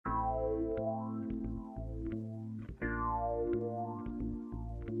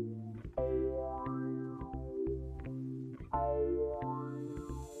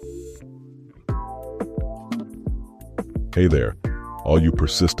Hey there, all you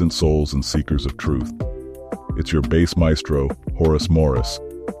persistent souls and seekers of truth. It's your bass maestro, Horace Morris,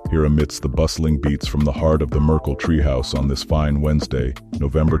 here amidst the bustling beats from the heart of the Merkle Treehouse on this fine Wednesday,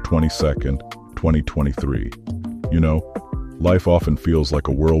 November 22nd, 2023. You know, life often feels like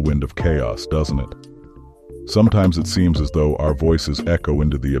a whirlwind of chaos, doesn't it? Sometimes it seems as though our voices echo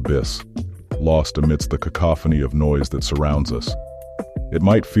into the abyss, lost amidst the cacophony of noise that surrounds us. It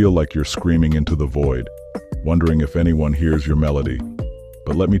might feel like you're screaming into the void, wondering if anyone hears your melody.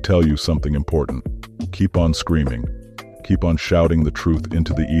 But let me tell you something important. Keep on screaming. Keep on shouting the truth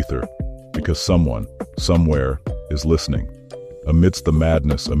into the ether, because someone, somewhere, is listening. Amidst the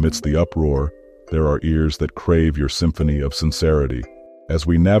madness, amidst the uproar, there are ears that crave your symphony of sincerity. As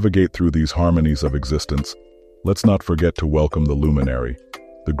we navigate through these harmonies of existence, let's not forget to welcome the luminary,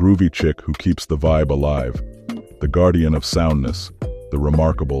 the groovy chick who keeps the vibe alive, the guardian of soundness, the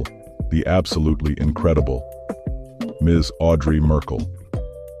remarkable, the absolutely incredible, Ms. Audrey Merkle.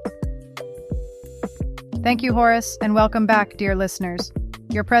 Thank you, Horace, and welcome back, dear listeners.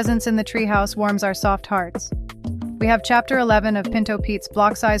 Your presence in the treehouse warms our soft hearts. We have Chapter 11 of Pinto Pete's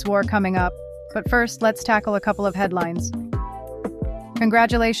Block Size War coming up, but first, let's tackle a couple of headlines.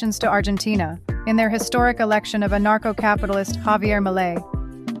 Congratulations to Argentina, in their historic election of anarcho-capitalist Javier Milei.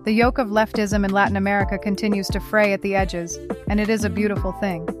 The yoke of leftism in Latin America continues to fray at the edges, and it is a beautiful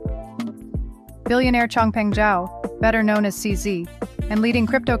thing. Billionaire Changpeng Zhao, better known as CZ, and leading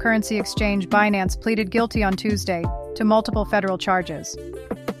cryptocurrency exchange Binance pleaded guilty on Tuesday to multiple federal charges.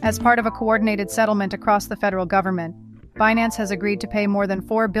 As part of a coordinated settlement across the federal government, Binance has agreed to pay more than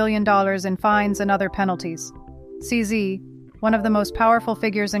 $4 billion in fines and other penalties. CZ, one of the most powerful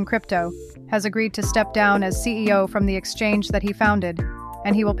figures in crypto, has agreed to step down as CEO from the exchange that he founded,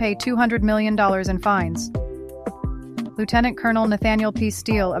 and he will pay $200 million in fines. Lieutenant Colonel Nathaniel P.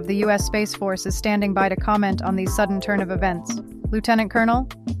 Steele of the U.S. Space Force is standing by to comment on these sudden turn of events. Lieutenant Colonel?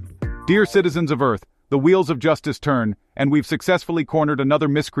 Dear citizens of Earth, the wheels of justice turn, and we've successfully cornered another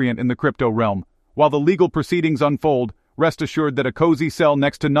miscreant in the crypto realm. While the legal proceedings unfold, rest assured that a cozy cell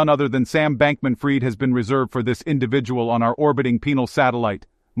next to none other than Sam Bankman-Fried has been reserved for this individual on our orbiting penal satellite.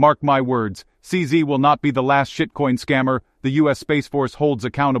 Mark my words, CZ will not be the last shitcoin scammer the U.S. Space Force holds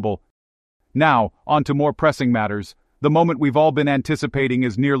accountable. Now, on to more pressing matters. The moment we've all been anticipating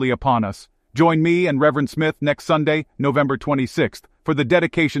is nearly upon us. Join me and Reverend Smith next Sunday, November 26th, for the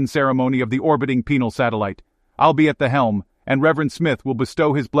dedication ceremony of the orbiting penal satellite. I'll be at the helm, and Reverend Smith will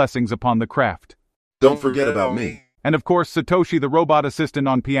bestow his blessings upon the craft. Don't forget about me. And of course, Satoshi the robot assistant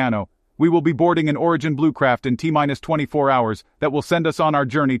on piano. We will be boarding an Origin Blue craft in T-24 hours that will send us on our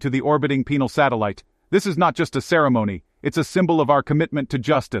journey to the orbiting penal satellite. This is not just a ceremony, it's a symbol of our commitment to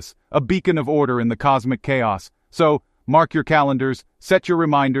justice, a beacon of order in the cosmic chaos. So, mark your calendars, set your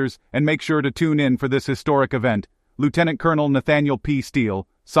reminders, and make sure to tune in for this historic event. Lieutenant Colonel Nathaniel P. Steele,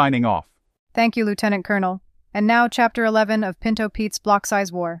 signing off. Thank you, Lieutenant Colonel. And now, Chapter 11 of Pinto Pete's Block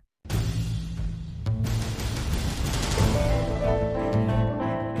Size War.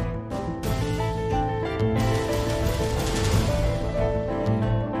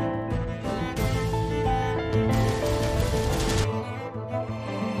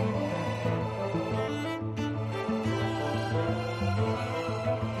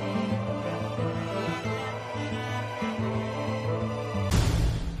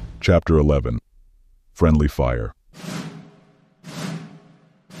 Chapter 11. Friendly Fire.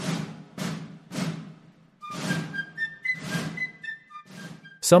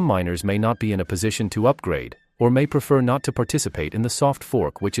 Some miners may not be in a position to upgrade, or may prefer not to participate in the soft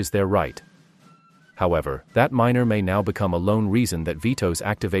fork, which is their right. However, that miner may now become a lone reason that vetoes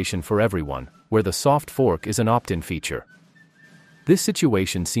activation for everyone, where the soft fork is an opt-in feature. This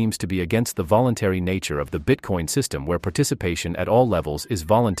situation seems to be against the voluntary nature of the Bitcoin system, where participation at all levels is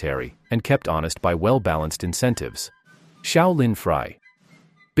voluntary and kept honest by well-balanced incentives. Xiaolin Fry.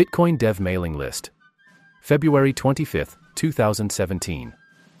 Bitcoin Dev Mailing List. February 25, 2017.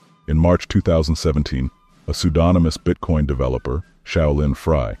 In March 2017, a pseudonymous Bitcoin developer, Xiaolin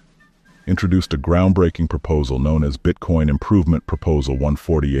Fry, introduced a groundbreaking proposal known as Bitcoin Improvement Proposal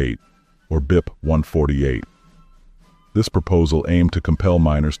 148, or BIP 148. This proposal aimed to compel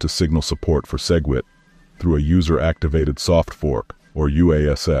miners to signal support for SegWit through a user-activated soft fork, or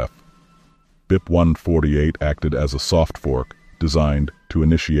UASF. BIP 148 acted as a soft fork designed to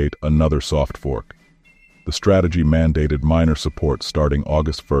initiate another soft fork. The strategy mandated miner support starting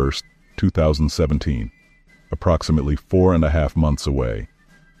August 1, 2017, approximately 4.5 months away.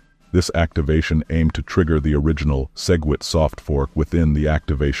 This activation aimed to trigger the original SegWit soft fork within the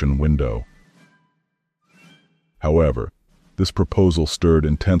activation window. However, this proposal stirred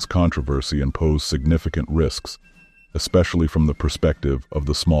intense controversy and posed significant risks. especially from the perspective of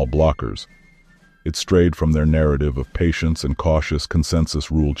the small blockers. It strayed from their narrative of patience and cautious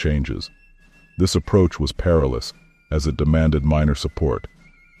consensus rule changes. This approach was perilous, as it demanded miner support,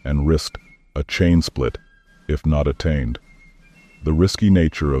 and risked a chain split, if not attained. The risky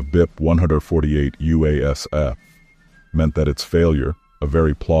nature of BIP 148 UASF meant that its failure, a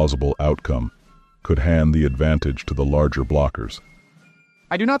very plausible outcome, could hand the advantage to the larger blockers.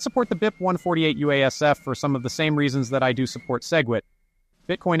 I do not support the BIP 148 UASF for some of the same reasons that I do support SegWit.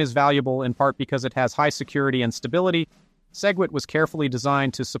 Bitcoin is valuable in part because it has high security and stability. SegWit was carefully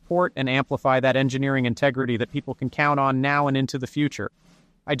designed to support and amplify that engineering integrity that people can count on now and into the future.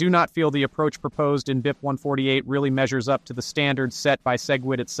 I do not feel the approach proposed in BIP 148 really measures up to the standards set by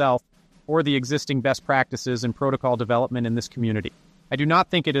SegWit itself or the existing best practices in protocol development in this community. I do not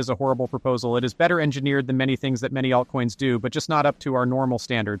think it is a horrible proposal. It is better engineered than many things that many altcoins do, but just not up to our normal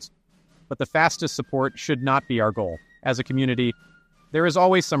standards. But the fastest support should not be our goal. As a community, there is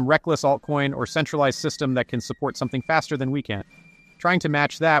always some reckless altcoin or centralized system that can support something faster than we can. Trying to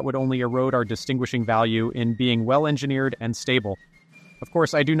match that would only erode our distinguishing value in being well-engineered and stable. Of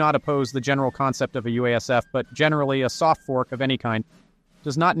course, I do not oppose the general concept of a UASF, but generally a soft fork of any kind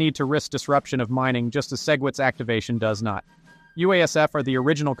does not need to risk disruption of mining just as SegWit's activation does not. UASF are the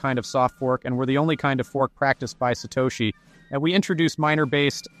original kind of soft fork and were the only kind of fork practiced by Satoshi, and we introduced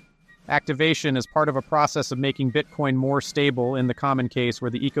miner-based activation as part of a process of making Bitcoin more stable in the common case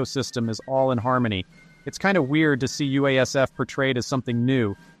where the ecosystem is all in harmony. It's kind of weird to see UASF portrayed as something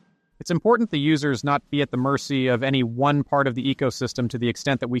new. It's important the users not be at the mercy of any one part of the ecosystem to the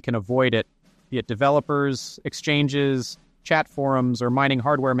extent that we can avoid it, be it developers, exchanges, chat forums, or mining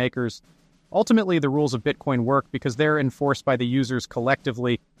hardware makers. Ultimately, the rules of Bitcoin work because they're enforced by the users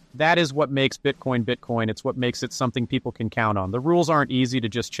collectively. That is what makes Bitcoin Bitcoin. It's what makes it something people can count on. The rules aren't easy to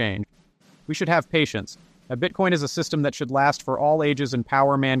just change. We should have patience. Bitcoin is a system that should last for all ages and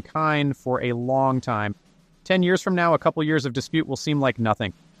power mankind for a long time. 10 years from now, a couple years of dispute will seem like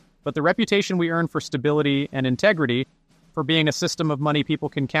nothing. But the reputation we earn for stability and integrity, for being a system of money people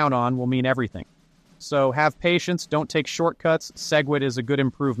can count on, will mean everything. So have patience, don't take shortcuts. SegWit is a good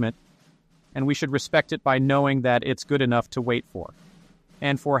improvement, and we should respect it by knowing that it's good enough to wait for.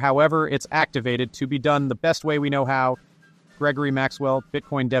 And for however it's activated to be done the best way we know how. Gregory Maxwell,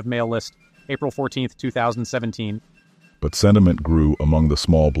 Bitcoin Dev Mail List, April 14th, 2017. But sentiment grew among the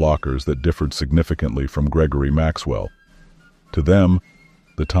small blockers that differed significantly from Gregory Maxwell. To them,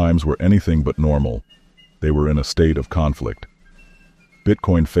 the times were anything but normal. They were in a state of conflict.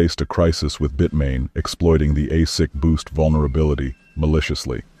 Bitcoin faced a crisis with Bitmain exploiting the ASIC boost vulnerability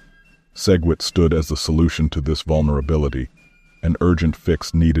maliciously. SegWit stood as the solution to this vulnerability, an urgent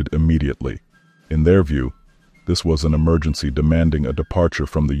fix needed immediately. In their view, this was an emergency demanding a departure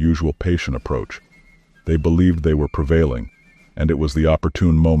from the usual patient approach. They believed they were prevailing, and it was the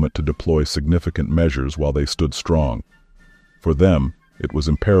opportune moment to deploy significant measures while they stood strong. For them, it was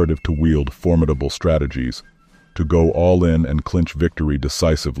imperative to wield formidable strategies, to go all in and clinch victory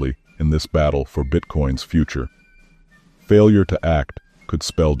decisively in this battle for Bitcoin's future. Failure to act could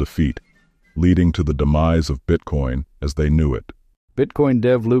spell defeat, leading to the demise of Bitcoin as they knew it. Bitcoin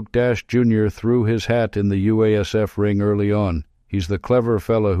dev Luke Dash Jr. threw his hat in the UASF ring early on. He's the clever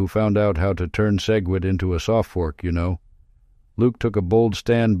fella who found out how to turn SegWit into a soft fork, you know. Luke took a bold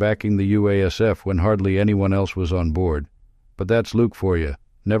stand backing the UASF when hardly anyone else was on board. But that's Luke for you,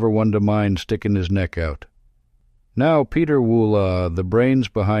 never one to mind sticking his neck out. Now, Peter Woola, the brains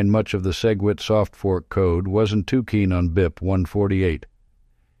behind much of the SegWit soft fork code, wasn't too keen on BIP 148.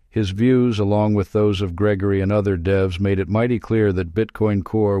 His views, along with those of Gregory and other devs, made it mighty clear that Bitcoin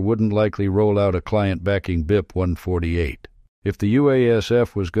Core wouldn't likely roll out a client backing BIP 148. If the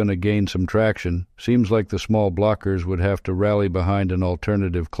UASF was going to gain some traction, seems like the small blockers would have to rally behind an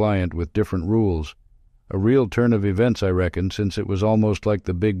alternative client with different rules. A real turn of events, I reckon, since it was almost like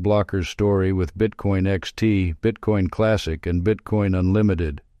the big blockers story with Bitcoin XT, Bitcoin Classic, and Bitcoin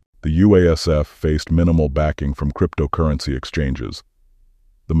Unlimited. The UASF faced minimal backing from cryptocurrency exchanges.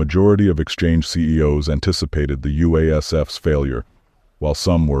 The majority of exchange CEOs anticipated the UASF's failure, while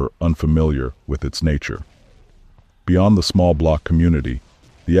some were unfamiliar with its nature. Beyond the small block community,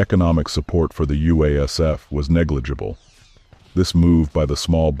 the economic support for the UASF was negligible. This move by the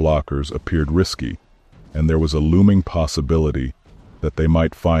small blockers appeared risky, and there was a looming possibility that they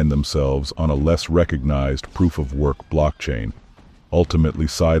might find themselves on a less recognized proof-of-work blockchain, ultimately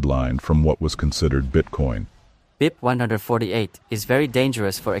sidelined from what was considered Bitcoin. BIP 148 is very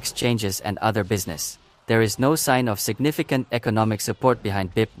dangerous for exchanges and other business. There is no sign of significant economic support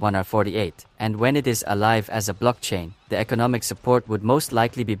behind BIP 148, and when it is alive as a blockchain, the economic support would most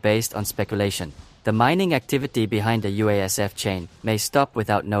likely be based on speculation. The mining activity behind the UASF chain may stop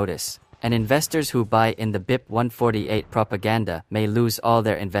without notice, and investors who buy in the BIP 148 propaganda may lose all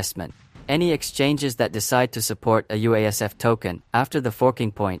their investment. Any exchanges that decide to support a UASF token after the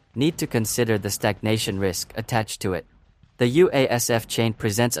forking point need to consider the stagnation risk attached to it. The UASF chain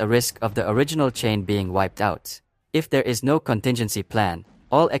presents a risk of the original chain being wiped out. If there is no contingency plan,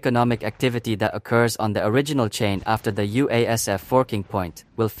 all economic activity that occurs on the original chain after the UASF forking point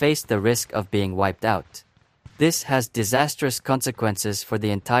will face the risk of being wiped out. This has disastrous consequences for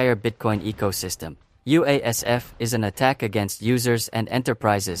the entire Bitcoin ecosystem. UASF is an attack against users and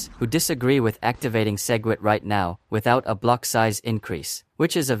enterprises who disagree with activating SegWit right now without a block size increase,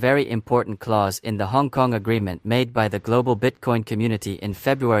 which is a very important clause in the Hong Kong agreement made by the global Bitcoin community in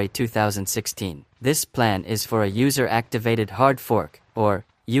February 2016. This plan is for a user-activated hard fork, or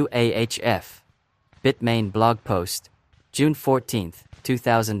UAHF. Bitmain blog post, June 14,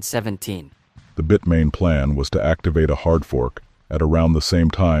 2017. The Bitmain plan was to activate a hard fork at around the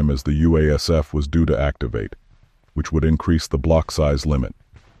same time as the UASF was due to activate, which would increase the block size limit.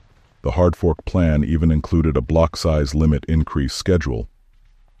 The hard fork plan even included a block size limit increase schedule.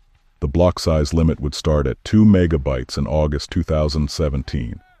 The block size limit would start at 2 megabytes in August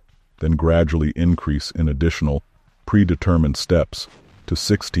 2017, then gradually increase in additional, predetermined steps to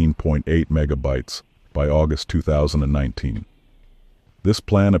 16.8 megabytes by August 2019. This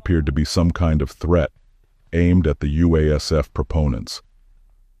plan appeared to be some kind of threat aimed at the UASF proponents.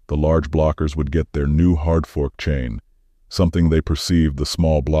 The large blockers would get their new hard fork chain, something they perceived the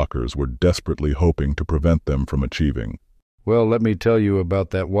small blockers were desperately hoping to prevent them from achieving. Well, let me tell you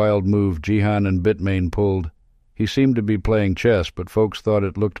about that wild move Jihan and Bitmain pulled. He seemed to be playing chess, but folks thought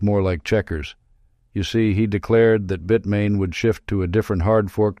it looked more like checkers. You see, he declared that Bitmain would shift to a different hard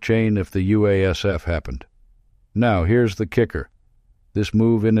fork chain if the UASF happened. Now, here's the kicker. This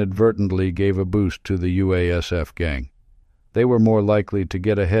move inadvertently gave a boost to the UASF gang. They were more likely to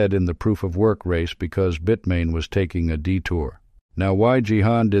get ahead in the proof-of-work race because Bitmain was taking a detour. Now, why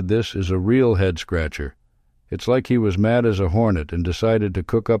Jihan did this is a real head-scratcher. It's like he was mad as a hornet and decided to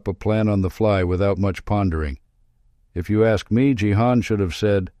cook up a plan on the fly without much pondering. If you ask me, Jihan should have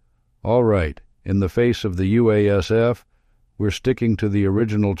said, "All right, in the face of the UASF, we're sticking to the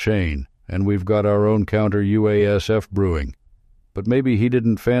original chain, and we've got our own counter-UASF brewing." But maybe he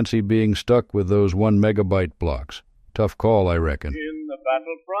didn't fancy being stuck with those 1 megabyte blocks. Tough call, I reckon. In the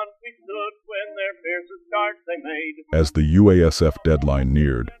battlefront we stood when their fiercest starts they made. As the UASF deadline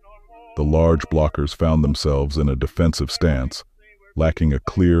neared, the large blockers found themselves in a defensive stance, lacking a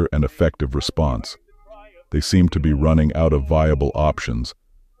clear and effective response. They seemed to be running out of viable options,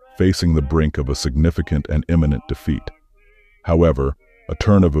 facing the brink of a significant and imminent defeat. However, a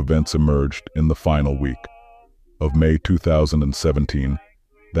turn of events emerged in the final week of May 2017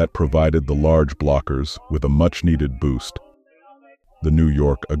 that provided the large blockers with a much-needed boost: the New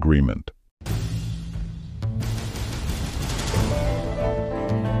York Agreement.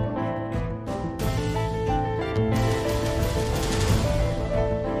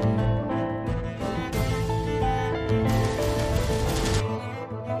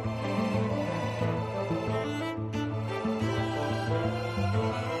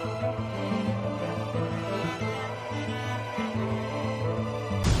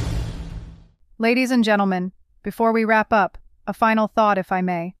 Ladies and gentlemen, before we wrap up, a final thought, if I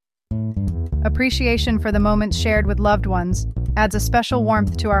may. Appreciation for the moments shared with loved ones adds a special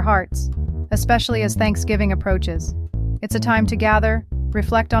warmth to our hearts, especially as Thanksgiving approaches. It's a time to gather,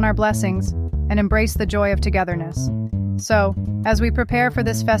 reflect on our blessings, and embrace the joy of togetherness. So, as we prepare for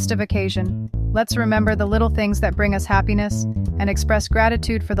this festive occasion, let's remember the little things that bring us happiness and express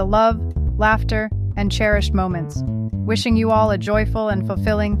gratitude for the love, laughter, and cherished moments. Wishing you all a joyful and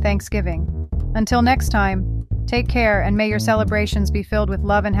fulfilling Thanksgiving. Until next time, take care and may your celebrations be filled with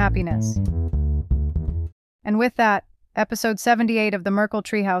love and happiness. And with that, episode 78 of the Merkle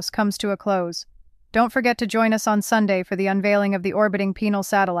Treehouse comes to a close. Don't forget to join us on Sunday for the unveiling of the orbiting penal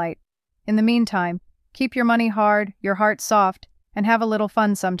satellite. In the meantime, keep your money hard, your heart soft, and have a little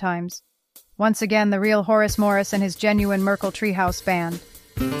fun sometimes. Once again, the real Horace Morris and his genuine Merkle Treehouse band.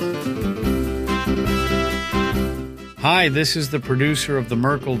 Hi, this is the producer of the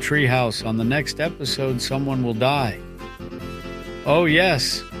Merkle Treehouse. On the next episode, someone will die. Oh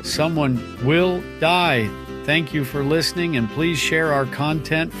yes, someone will die. Thank you for listening, and please share our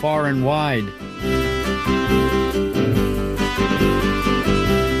content far and wide.